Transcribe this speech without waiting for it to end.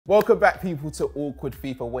Welcome back, people, to Awkward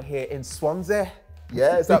FIFA. We're here in Swansea.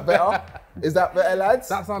 Yeah, is that better? Is that better, lads?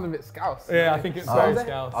 That sounded a bit scouse. Yeah, I think it's very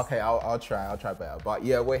scouse. Okay, I'll try better. But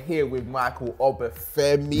yeah, we're here with Michael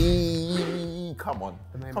Obafemi. Come on,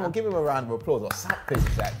 give him a round of applause or something,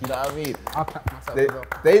 Zach. You know what I mean? I'll clap myself as well.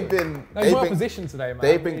 They've been position today, man.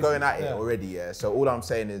 They've been going at it already, yeah. So all I'm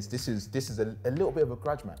saying is this is a little bit of a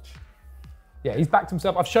grudge match. Yeah, he's backed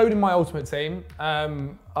himself. I've showed him my ultimate team. I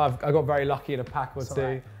got very lucky in a pack or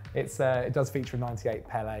two. It does feature a 98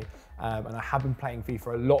 Pele, and I have been playing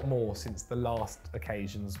FIFA a lot more since the last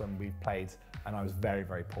occasions when we've played, and I was very,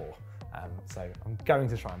 very poor. So I'm going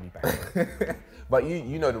to try and be better. But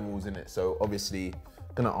you know the rules, innit? So obviously,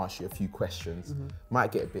 gonna ask you a few questions.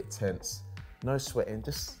 Might get a bit tense. No sweating.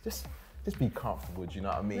 Just be comfortable. Do you know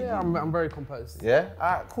what I mean? Yeah, I'm very composed. Yeah.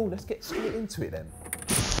 All right, cool. Let's get straight into it then.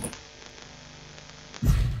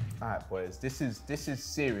 All right, boys. This is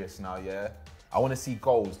serious now. Yeah. I want to see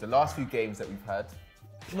goals. The last few games that we've had,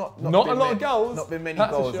 not a lot of goals. Not been many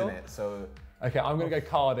goals in it. So. Okay, I'm going to go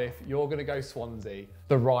Cardiff. You're going to go Swansea.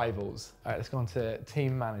 The rivals. All right, let's go on to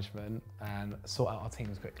team management and sort out our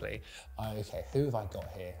teams quickly. Okay, who have I got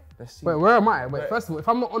here? Let's see. Wait, where am I? Wait, first of all, if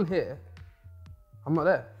I'm not on here, I'm not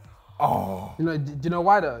there. Oh. You know, do you know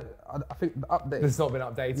why though? I think the update. It's not been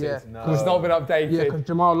updated. Yeah. No. It's not been updated. Yeah, because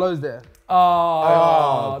Jamal Lowe's there.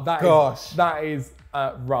 Oh, that is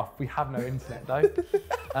rough. We have no internet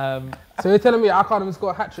though. So you're telling me I can't even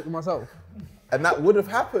score a hat trick myself? And that would have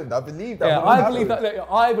happened. I believe that. Yeah, would have I believe that. Look,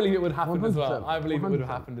 I believe it would happen as well. 100%. I believe it would have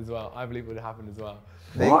happened as well. I believe it would have happened as well.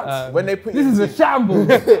 When they put This is a shambles.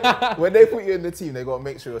 when they put you in the team, they got to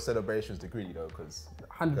make sure your celebration's the greedy though, because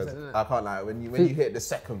 100%. I can't lie. When you hit the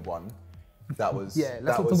second one, that was let's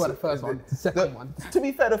not talk about the first one. The second one. To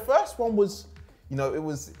be fair, the first one was, you know, it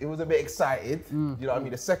was a bit excited. You know what I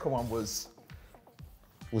mean? The second one was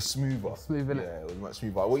smoother. Smooth, innit? Yeah, it was much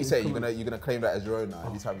smoother. What you say? You're gonna claim that as your own now.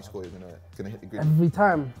 Every time you score, you're gonna hit the grid. Every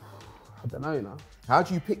time. I don't know, you know. How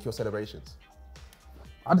do you pick your celebrations?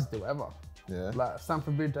 I just do whatever. Yeah. Like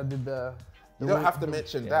Stamford Bridge, I did the. You don't have to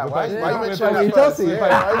mention that. Why both- you yeah, mentioning we're that both first? Chelsea.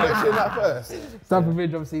 Why you mentioning that first? Stamford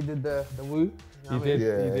Bridge obviously did the woo. You did,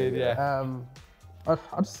 yeah. I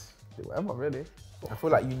just do whatever really. I feel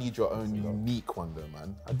like you need your own unique one though,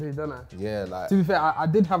 man. I do, don't I? Yeah, like. To be fair, I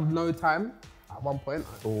did have no time at one point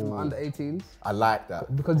in my under 18s I like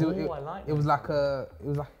that. because I like it was like a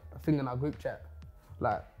thing in our group chat.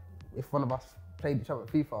 Like if one of us played each other at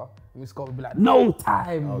FIFA and we scored, we'd be like, no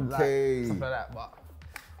time, Okay. like, stuff like that. But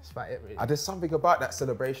that's about it really. There's something about that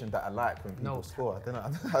celebration that I like when people score. I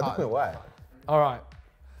don't know why. All right,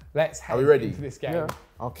 let's head we ready? into this game. Yeah.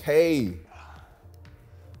 Okay.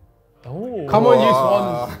 Oh. Come on, you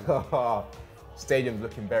Swans. Stadium's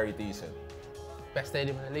looking very decent. Best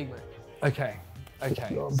stadium in the league, mate. Okay.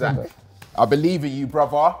 Zach, I believe in you,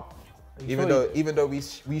 brother. Even sure though we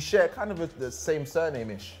share kind of the same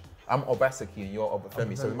surname-ish. I'm Obaseki and you're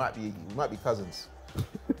Obafemi, so we might be cousins.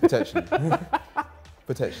 Potentially.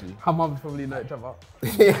 Potentially. Our mums probably know each other.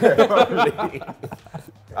 Yeah, probably. All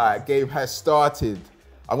right, game has started.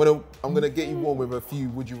 I'm gonna get you warm with a few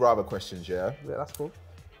would you rather questions, yeah? Yeah, that's cool.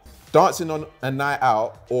 Dancing on a night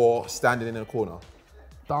out or standing in a corner?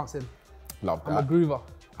 Dancing. Love I'm a that. groover.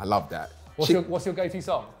 I love that. What's your go-to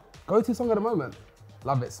song? Go-to song at the moment.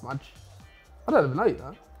 Love It, Smudge. I don't even know, you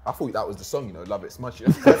know. I thought that was the song, you know, Love It Smudge.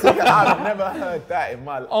 I've never heard that in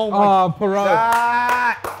my life. Oh my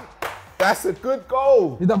Perot. That's a good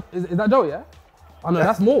goal. Is that Joe, yeah? Oh no,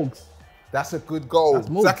 that's Morgs. That's a good goal. That's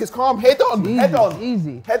Morgs. Zach is calm. Head on. Easy, Head on.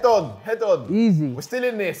 easy. Head on. Head on. Easy. We're still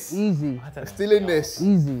in this. Easy. We're still in this.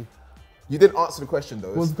 Easy. You didn't answer the question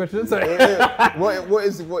though. What's the question? Sorry. What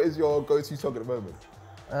is your go-to song at the moment?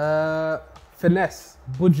 Finesse,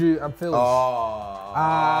 Buju and Phils.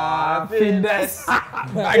 Finesse. Business.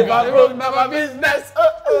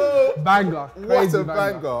 Banger. Crazy What a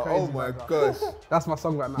banger. Oh my gosh. That's my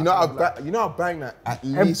song right now. You know I bang that at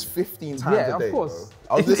least 15 times Yeah, a day. of course. Bro.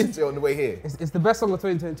 I was listening to it on the way here. It's the best song of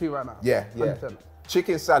 2022 right now. Yeah. 100%.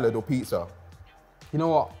 Chicken salad or pizza? You know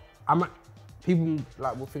what? People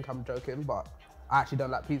will think I'm joking, but I actually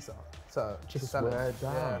don't like pizza. So chicken salad. Swear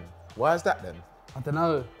down. Yeah. Why is that then? I don't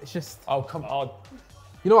know. It's just. Oh come on.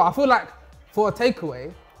 You know what? I feel like for a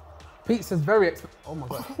takeaway, pizza's very expensive. Oh my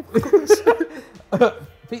god.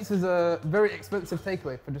 Pizza's a very expensive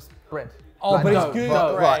takeaway for just bread. Oh, but it's good.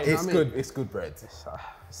 Right, you know it's what I mean? good. It's good bread. It's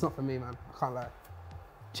not for me, man. I can't lie.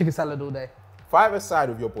 Chicken salad all day. Five-a-side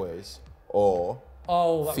with your boys or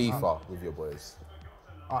FIFA with your boys?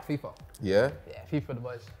 FIFA. Yeah? Yeah, FIFA the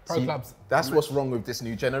boys. Pro See, clubs. That's what's wrong with this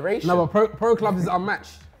new generation. No, but pro clubs is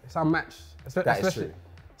unmatched. It's unmatched. That is true.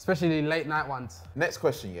 especially late night ones. Next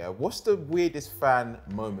question, yeah. What's the weirdest fan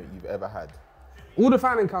moment you've ever had? All the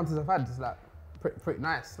fan encounters I've had is like pretty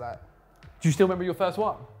nice. Like, do you still remember your first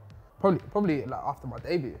one? Probably like after my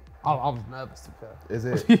debut. I was nervous to be fair. Is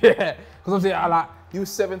it? Yeah, because obviously I like. You were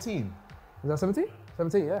 17. Was that 17?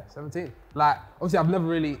 17, yeah, 17. Like, obviously I've never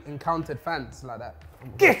really encountered fans like that.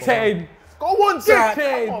 Get in! Go on, Zac!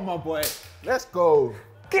 Get in! Come on, my boy. Let's go.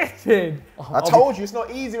 Get in! I told you, it's not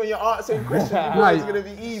easy when you're answering questions. You know it's going to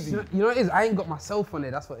be easy. You know what it is? I ain't got myself on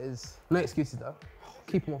it, that's what it is. No excuses though.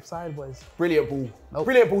 Keep them offside, boys. Brilliant ball. Nope.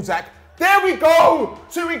 Brilliant ball, Zac. There we go!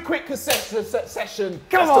 2 in quick session.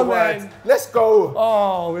 Come on, man. Let's go.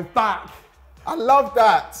 Oh, we're back. I love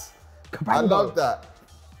that. Cabango. I love that.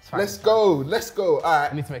 Let's go. Let's go. All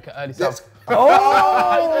right. I need to make an early sub.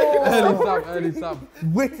 Oh! Early sub.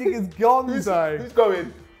 Whitting is gone, though. Who's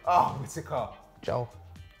going? Oh, Whittaker. Joe.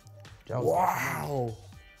 Wow.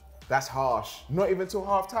 That's harsh. Not even till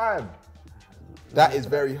half time. That is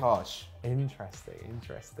very harsh.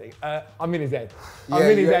 Interesting. I'm in his head. Yeah,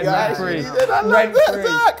 I'm in his head. I love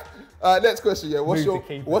that, Zac. Next question, yeah.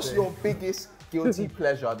 What's your biggest guilty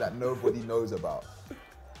pleasure that nobody knows about?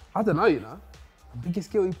 I don't know, you know.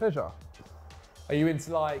 Biggest guilty pleasure. Are you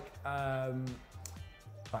into like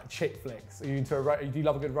chick flicks? Are you into do you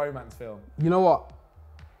love a good romance film? You know what?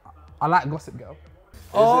 I like Gossip Girl.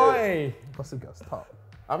 Oi! Gossip Girl's top.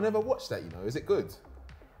 I've never watched that, you know. Is it good?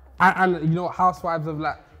 And you know what? Housewives of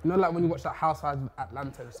like, you know, like when you watch like Housewives of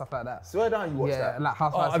Atlanta and stuff like that. Swear down, you watch that. Yeah, like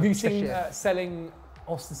Housewives. Have of you seen Cheshire. Selling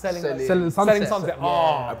Sunset? Selling Sunset? Yeah.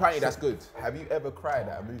 Oh, Apparently that's good. Have you ever cried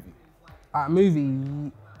at a movie? At a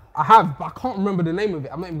movie, I have, but I can't remember the name of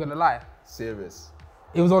it. I'm not even gonna lie. Serious.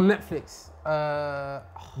 It was on Netflix.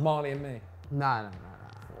 Marley and Me. Nah.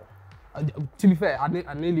 To be fair, I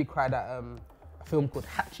nearly cried at a film called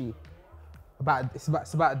Hachi. It's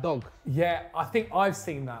about a dog. Yeah, I think I've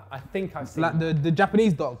seen that. I think I've seen like the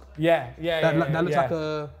Japanese dog. Yeah. That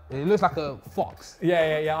looks like a fox.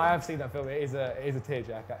 Yeah. I have seen that film. It is a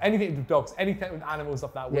tearjerker. Anything with dogs, anything with animals,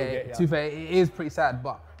 stuff that will get you. To be fair, it is pretty sad,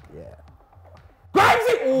 but yeah.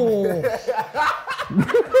 Oh!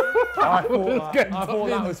 I thought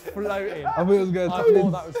that was floating. I thought it was going I to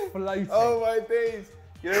thought that was floating. Oh my days.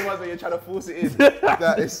 You know the ones when you're trying to force it in?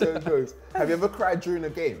 That is so gross. Have you ever cried during a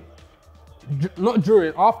game? Not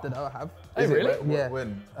during, after though, I have. Oh, really? Yeah.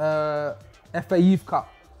 When? FA Youth Cup.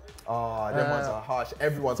 Oh, them ones are harsh.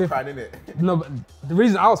 Everyone's crying in it. No, but the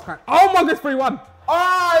reason I was crying. Oh my God, it's 3-1.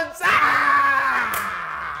 Oh, Zac!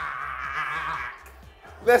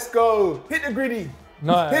 Let's go. Hit the gritty.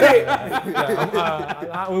 No, Hit it.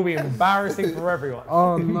 that will be embarrassing for everyone.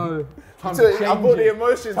 Oh no. I brought the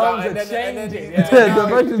emotions out and then The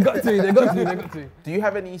emotions got to you. They got to you. Do you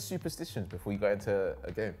have any superstitions before you go into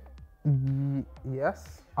a game?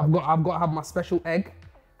 Yes. I've got to have my special egg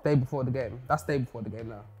day before the game. That's day before the game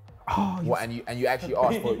now. Oh, what? And you actually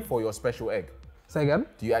ask for your special egg? Say again?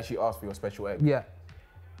 Do you actually ask for your special egg? Yeah.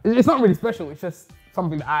 It's not really special. It's just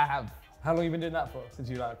something that I have. How long have you been doing that for? Since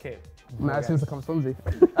you were like a kid? Nah, since I come to Swansea.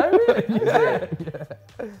 Oh really? Yeah.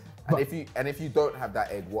 And if you don't have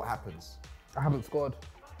that egg, what happens? I haven't scored.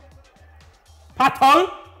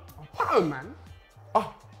 Pato! Pato, man.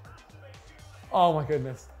 Oh my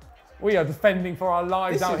goodness. We are defending for our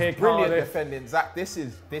lives out here, brilliant Cardiff. defending, Zac. This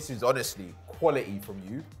is honestly quality from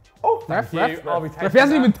you. Oh, Thank you. I'll be taking Ref, he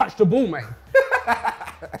hasn't that. even touched the ball, mate.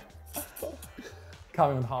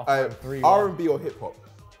 Coming on half time, 3-1. R&B or hip hop?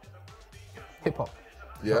 Hip hop.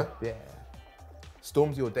 Yeah. Yeah.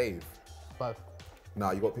 Stormzy or Dave? Both.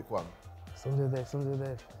 Nah, you got to pick one. Some do this. We're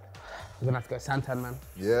gonna have to go Santan, man.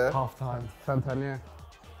 Yeah. Half time. Santan, yeah.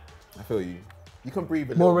 I feel you. You can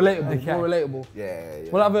breathe a More little. relatable. Okay. More relatable.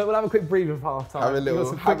 Yeah. We'll have a quick breather for half time. Have a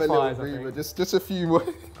little fires, breather. Just a few more.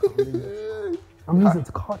 I'm losing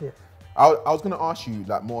to Cardiff. I was gonna ask you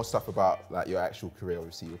like more stuff about like your actual career.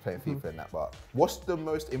 Obviously, you're playing FIFA and that. But what's the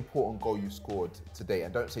most important goal you scored today?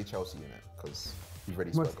 And don't say Chelsea in it because you've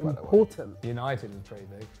already Most spoke about that one. important. United is pretty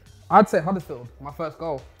big. I'd say Huddersfield, my first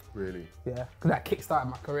goal. Really? Yeah, because that kickstarted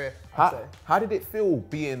my career. How did it feel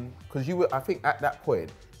being? Because you were, I think, at that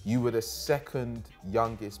point, you were the second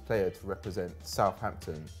youngest player to represent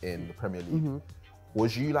Southampton in the Premier League.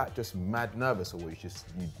 Was you like just mad nervous, or was you just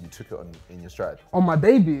you took it in your stride? On my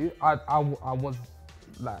debut, I was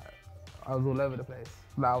all over the place.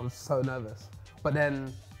 Like I was so nervous. But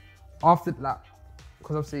then after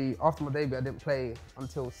because obviously after my debut, I didn't play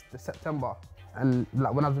until the September. And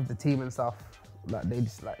like when I was with the team and stuff, like they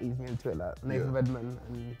just like eased me into it. Like Nathan Redmond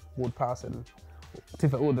and Ward Prowse and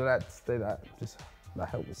all the lads, they like just like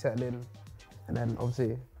helped me settle in. And then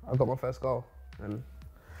obviously I got my first goal, and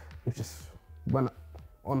it just went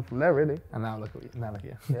on from there, really. And now look at you. Now look at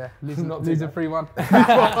you. Yeah, losing Not too 3-1.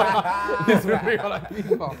 Losing 3-1 like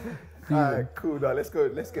FIFA. Alright, cool. Now let's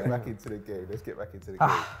get back into the game. Let's get back into the game.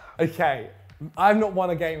 Okay. I've not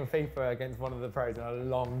won a game of FIFA against one of the pros in a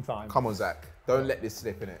long time. Come on, Zach. Don't let this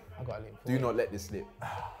slip, innit? I got a link. Do not let this slip.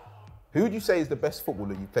 Who would you say is the best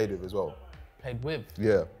footballer you played with as well? Played with.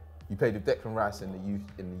 Yeah. You played with Declan Rice in the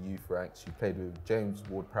youth ranks. You played with James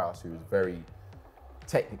Ward-Prowse, who was very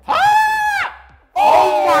technical.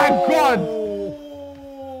 Oh my God!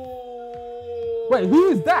 Wait,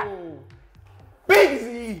 who is that?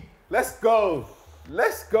 Bigsy! Let's go.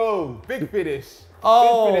 Let's go. Big finish.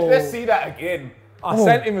 Oh. Big finish. Let's see that again. I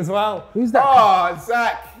sent him as well. Who's that? Oh,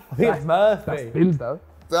 Zach. I think it's Murphy. That's Bins though.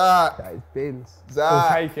 Zach. That is Bins. We'll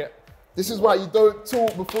Zach. take it. This is why you don't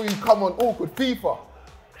talk before you come on awkward FIFA.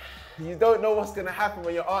 You don't know what's going to happen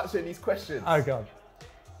when you're answering these questions. Oh God.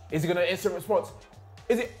 Is it going to instant response?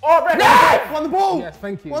 Is it already? Yeah! Won the ball! Yes,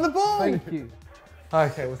 thank you. Won the ball! Thank you.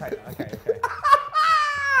 Okay, we'll take it. Okay.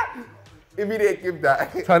 If you didn't give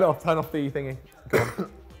that. Turn off the thingy. Go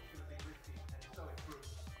on.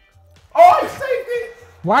 Oh, he saved it!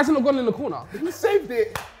 Why has it not gone in the corner? He saved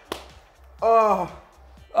it. Oh.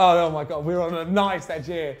 Oh my God, we're on a nice edge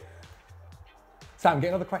here. Sam, get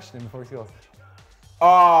another question in before he scores.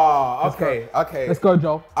 Oh, okay. Okay. Let's go,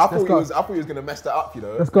 Joel. I thought he was going to mess that up, you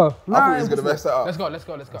know. Let's go. I thought he was going to mess that up. Let's go.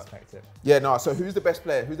 Respect it. Yeah, no, so who's the best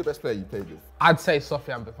player? Who's the best player you played with? I'd say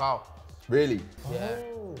Sofiane Bifal. Really? Yeah.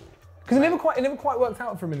 Because it never quite worked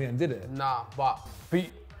out for him in the end, did it? Nah, but But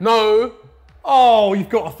no. oh, you've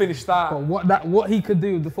got to finish that. But what he could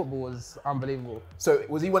do with the football was unbelievable. So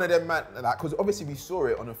was he one of them man, like, because obviously we saw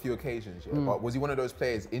it on a few occasions, yeah, but was he one of those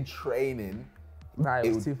players in training? Nah,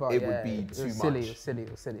 it was too far. It yeah, would be it was too silly. much.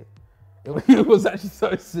 It was silly. It was actually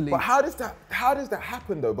so silly. But how does that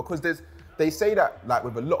happen though? Because they say that like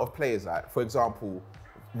with a lot of players, like for example,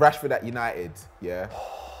 Rashford at United, yeah.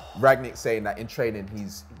 Ragnick saying that in training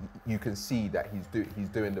you can see that he's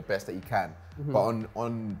doing the best that he can, but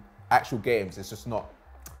on actual games it's just not.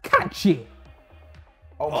 Catch it.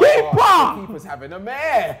 Oh my Keeper! God, the keeper's having a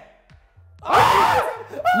mare. Nah.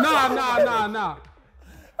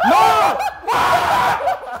 No!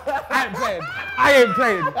 I ain't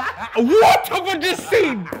playing. What have I just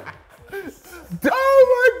seen? Oh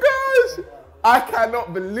my gosh! I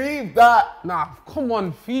cannot believe that. Nah, come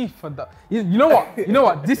on, FIFA. You know what?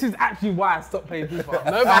 This is actually why I stopped playing FIFA.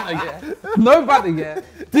 No banter, yeah.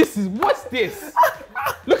 What's this?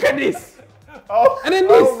 Look at this. Oh, And then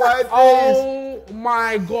this. Oh my days. Oh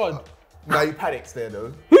my God. Now you panicked there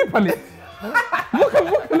though. Who panicked?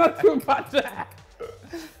 What can I do about that?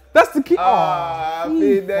 That's the key.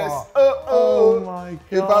 Happiness. Oh my God.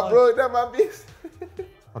 If I broke down my beast.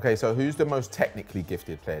 Okay, so who's the most technically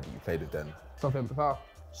gifted player that you played with then? Sofiane Bifal.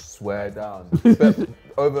 Swear down.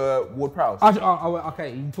 Over Ward-Prowse? Actually,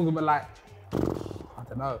 okay, you're talking about like, I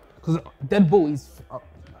don't know. Because dead ball is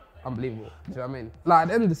unbelievable. Do you know what I mean? Like at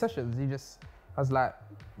the end of the sessions, he just has like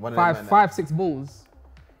five, 6 balls,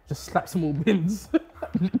 just slaps them all bins.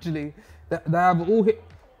 Literally, they either all hit,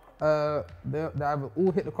 they either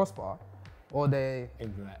all hit the crossbar, or they,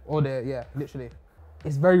 yeah, literally.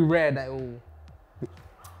 It's very rare that it all.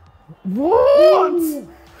 What?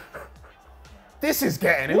 This is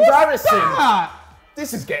getting embarrassing.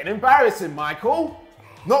 This is getting embarrassing, Michael.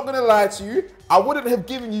 Not gonna lie to you, I wouldn't have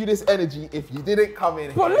given you this energy if you didn't come in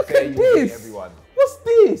here and say you beat everyone. What's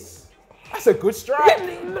this? That's a good strike.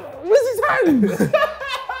 Where's his hand?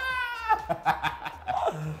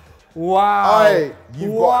 Wow. Aye,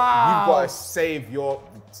 you've got to save your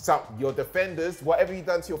defenders. Whatever you've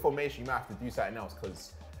done to your formation, you might have to do something else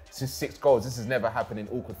because this is 6 goals. This has never happened in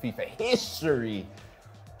awkward FIFA history.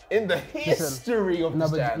 In the history of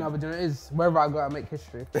this jam. No, but you know what it is? Wherever I go, I make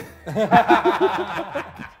history. That's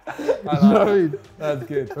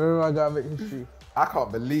good. Wherever I go, I make history. I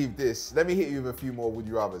can't believe this. Let me hit you with a few more would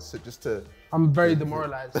you rather. So just to. I'm very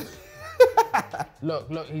demoralised.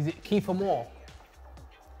 Look, he's key for more.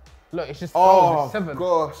 Look, it's just oh, it's 7.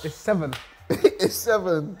 Gosh. It's 7. It's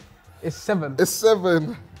 7. It's 7. It's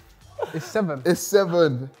 7. It's 7. It's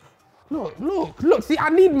 7. Look, see, I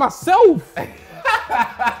need myself.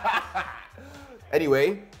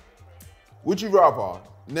 Anyway, would you rather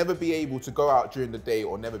never be able to go out during the day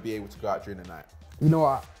or never be able to go out during the night? You know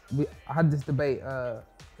what? I had this debate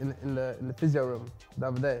in the physio room the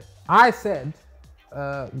other day. I said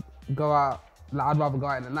go out. Like, I'd rather go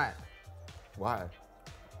out in the night. Why?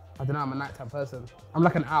 I don't know. I'm a nighttime person. I'm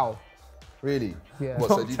like an owl. Really? Yeah. What?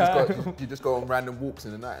 So you just go on random walks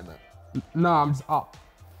in the night and that? No, I'm just up.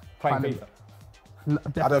 Playing FIFA. No, I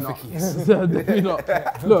don't not. think he's. Definitely not.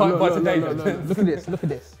 Look at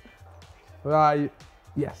this. Right.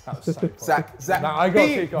 Yes. That was so funny. Zach, No, I got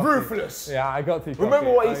be too cocky. ruthless. Yeah, I got too cocky.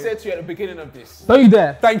 Remember what he said to you at the beginning of this? Don't you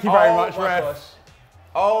dare. Thank you very Oh much, my Ref. gosh.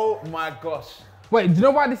 Oh my gosh. Wait, do you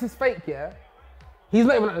know why this is fake, yeah? He's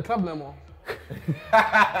not even at the club no more.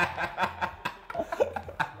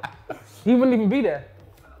 He wouldn't even be there.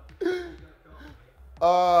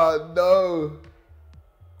 Oh no.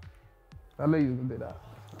 I know you was gonna do that.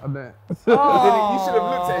 I know. You should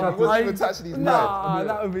have looked at him. He wasn't even touching his mind. Nah,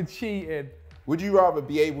 that would be cheating. Would you rather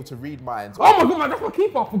be able to read minds? Oh my god, man, that's my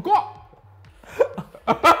keeper. I forgot.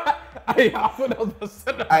 Hey, I thought that was the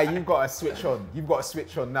center. Hey, you've got to switch on. You've got to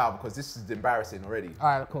switch on now because this is embarrassing already.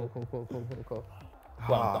 All right, cool.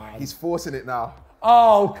 He's forcing it now.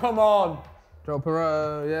 Oh, come on. Joe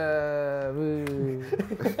Perot, yeah. Woo.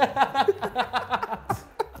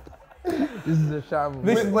 This is a shambles.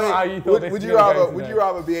 This is not how you thought this would was you gonna go rather? Would today. you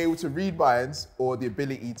rather be able to read minds or the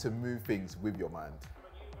ability to move things with your mind?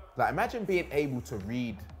 Like, imagine being able to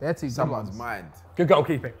read They're two good someone's ones. mind. Good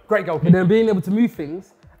goalkeeping. Great And goalkeeping. then being able to move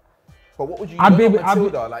things. But what would you? I'd You're be not able- I'd be-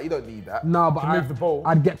 Matilda, like you don't need that. No, but move the ball.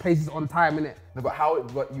 I'd get places on time, innit? No, but how?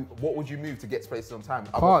 What would you move to get places on time?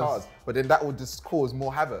 Other Cars. cars. But then that would just cause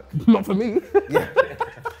more havoc. Not for me. Yeah.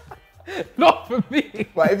 Not for me.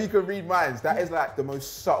 But if you can read minds, that is like the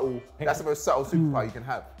most subtle. That's the most subtle superpower you can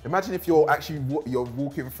have. Imagine if you're actually you're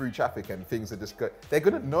walking through traffic and things are just good. They're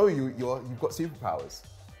gonna know you've got superpowers.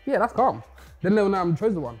 Yeah, that's calm. Then they'll know I'm the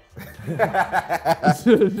chosen one. You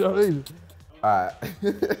know what I mean? Alright.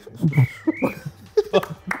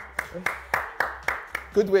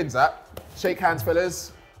 Good win, Zach. Shake hands,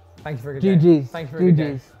 fellas. Thank you for a good game. GG's. Thank you for a good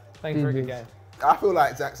game. GG's. Thank you for a good GG's. game. I feel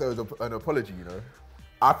like Zach owes an apology. You know.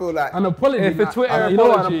 I feel like An apology. If a nah. Twitter You know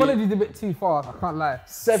what? An apology- apology's a bit too far. I can't lie.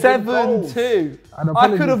 7-2. An I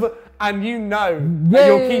apology. could have, and you know that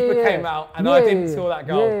your keeper came out and I didn't yeah, score that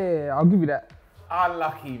goal. Yeah, I'll give you that.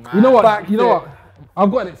 unlucky, man. You know what? Back You know fit. what?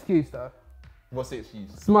 I've got an excuse though. What's the excuse?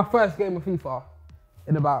 It's my first game of FIFA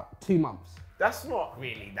in about 2 months. That's not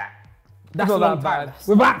really that. That's not a long that time. bad.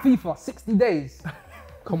 Without FIFA, 60 days.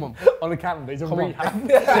 Come on. On the calendar, he's a Come on. rehab. You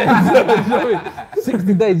know what I mean?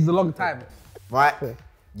 60 days is a long time. Right?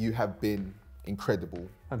 You have been incredible.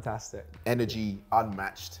 Fantastic. Energy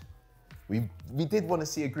unmatched. We did want to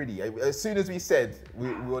see a griddy. As soon as we said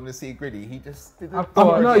we want to see a griddy, he just didn't.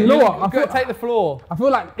 No, you know what? I Go feel, take the floor. I feel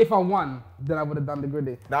like if I won, then I would have done the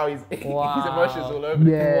griddy. Now his Wow. emotions all over.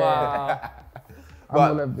 the Yeah. Wow. I'm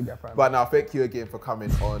all over the gap, man. But now, thank you again for coming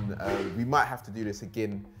on. We might have to do this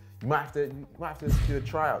again. You might have to do a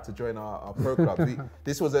tryout to join our pro club.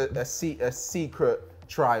 This was a secret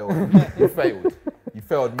trial. You failed. You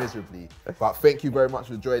failed miserably. But thank you very much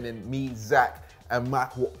for joining me, Zach, and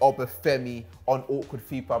Michael Obafemi on Awkward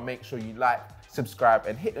FIFA. Make sure you like, subscribe,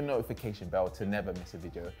 and hit the notification bell to never miss a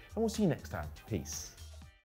video. And we'll see you next time. Peace.